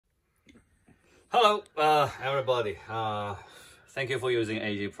Hello, everybody. Thank you for using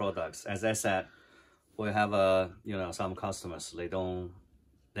AEA products. As I said, we have some customers. They know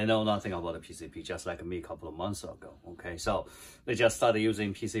nothing about the PCP, just like me a couple of months ago. Okay, so they just started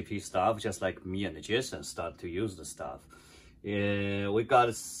using PCP stuff, just like me and Jason started to use the stuff. We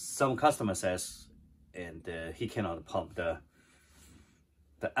got some customer says, and he cannot pump the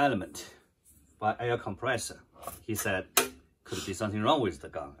element by air compressor. He said could be something wrong with the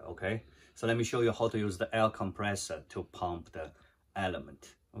gun. Okay, so let me show you how to use the air compressor to pump the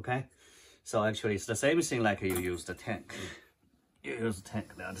element. Okay, so actually it's the same thing like you use the tank. You use the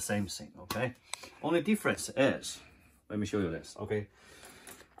tank, they are the same thing. Okay, only difference is, let me show you this. Okay,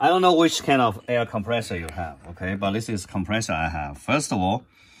 I don't know which kind of air compressor you have. Okay, but this is compressor I have. First of all,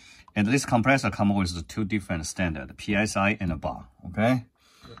 and this compressor comes with two different standards, PSI and a bar. Okay,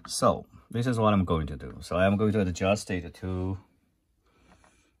 so this is what I'm going to do. So I'm going to adjust it to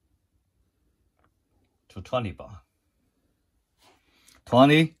 20 bar.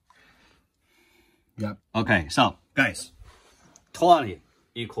 20? Yep. Okay, so guys, 20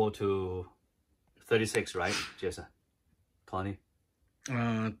 equal to 36, right, Jason? 20?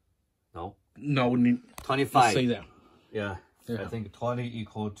 No? No, 25. say that. Yeah, I think 20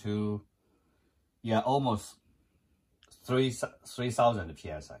 equal to, almost 3,000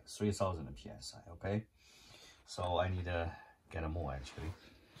 PSI. 3,000 PSI, okay? So I need to get more actually.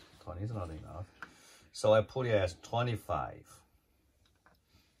 20 is not enough. So I put it as 25.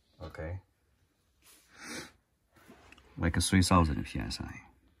 Okay. Like a 3,000 PSI.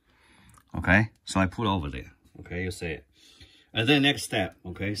 Okay, so I put over there. Okay, you see it. And then next step,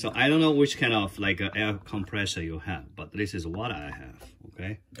 okay, so I don't know which kind of like air compressor you have, but this is what I have.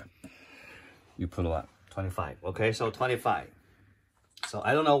 Okay, you put what? 25. Okay, so 25. So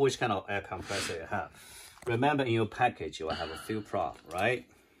I don't know which kind of air compressor you have. Remember, in your package you will have a fuel prop, right?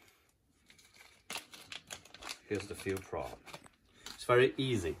 Here's the fuel prop. It's very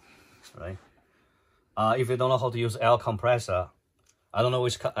easy, right? If you don't know how to use air compressor, I don't know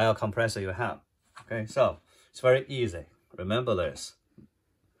which air compressor you have. Okay, so it's very easy. Remember this.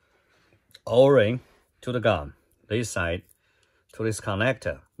 O-ring to the gun, this side to this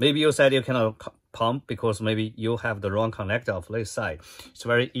connector. Maybe you said you cannot pump because maybe you have the wrong connector of this side. It's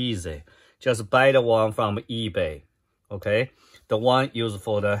very easy. Just buy the one from eBay. Okay, the one used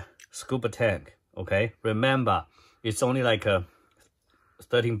for the scuba tank. Okay, remember it's only like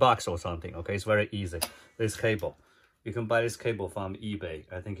 13 bucks or something. Okay, it's very easy. This cable, you can buy this cable from eBay.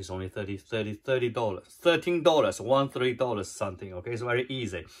 I think it's only $13, $13 something. Okay, it's very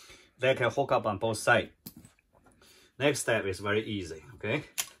easy. They can hook up on both sides. Next step is very easy. Okay,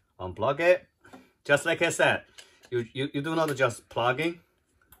 unplug it. Just like I said, you do not just plug in,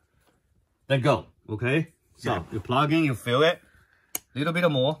 then go. Okay, so you plug in, you feel it, little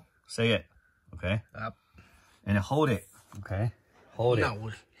bit more, say it. Okay, and hold it. Okay, hold it.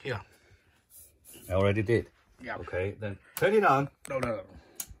 No, yeah. I already did. Yeah. Okay, then turn it on. No.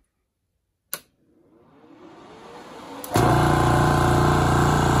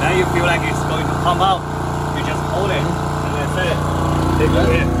 Now you feel like it's going to come out. You just hold it, and that's it. Take it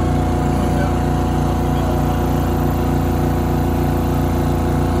in.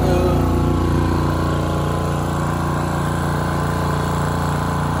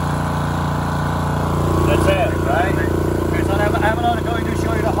 That's it, right? Okay, so I'm not going to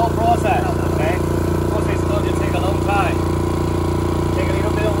show you the whole process, okay? Because it's going to take a long time. Take a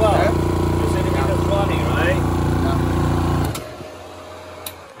little bit of work. You see the meter's running, right?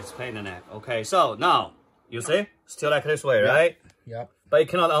 It's pain in the neck. Okay, so now, you see? Still like this way, right? Yep. But you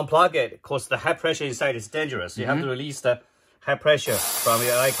cannot unplug it because the high pressure inside is dangerous. You have to release the high pressure from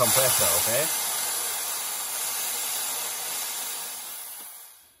your air compressor, okay?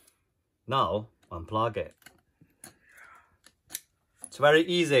 Now, unplug it. It's very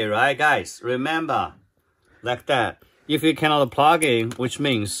easy, right, guys? Remember, like that. If you cannot plug in, which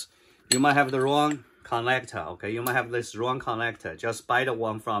means you might have the wrong connector, okay? You might have this wrong connector. Just buy the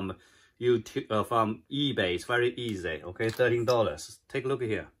one from from eBay. It's very easy, okay? $13. Take a look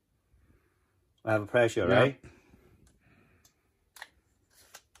here. I have pressure, right?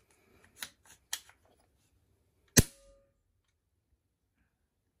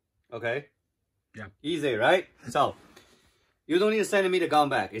 Okay. Yeah. Easy, right? So you don't need to send me the gun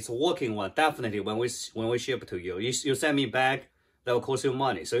back. It's a working one, definitely. When we ship to you, you send me back, that will cost you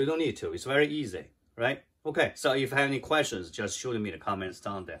money. So you don't need to. It's very easy, right? Okay. So if you have any questions, just shoot me the comments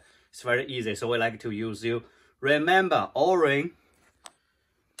down there. It's very easy. So we like to use you. Remember, O-ring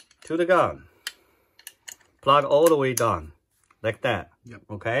to the gun. Plug all the way down, like that. Yep.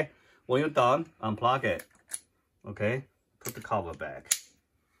 Okay. When you're done, unplug it. Okay. Put the cover back.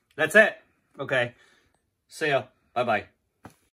 That's it. Okay. See ya. Bye-bye.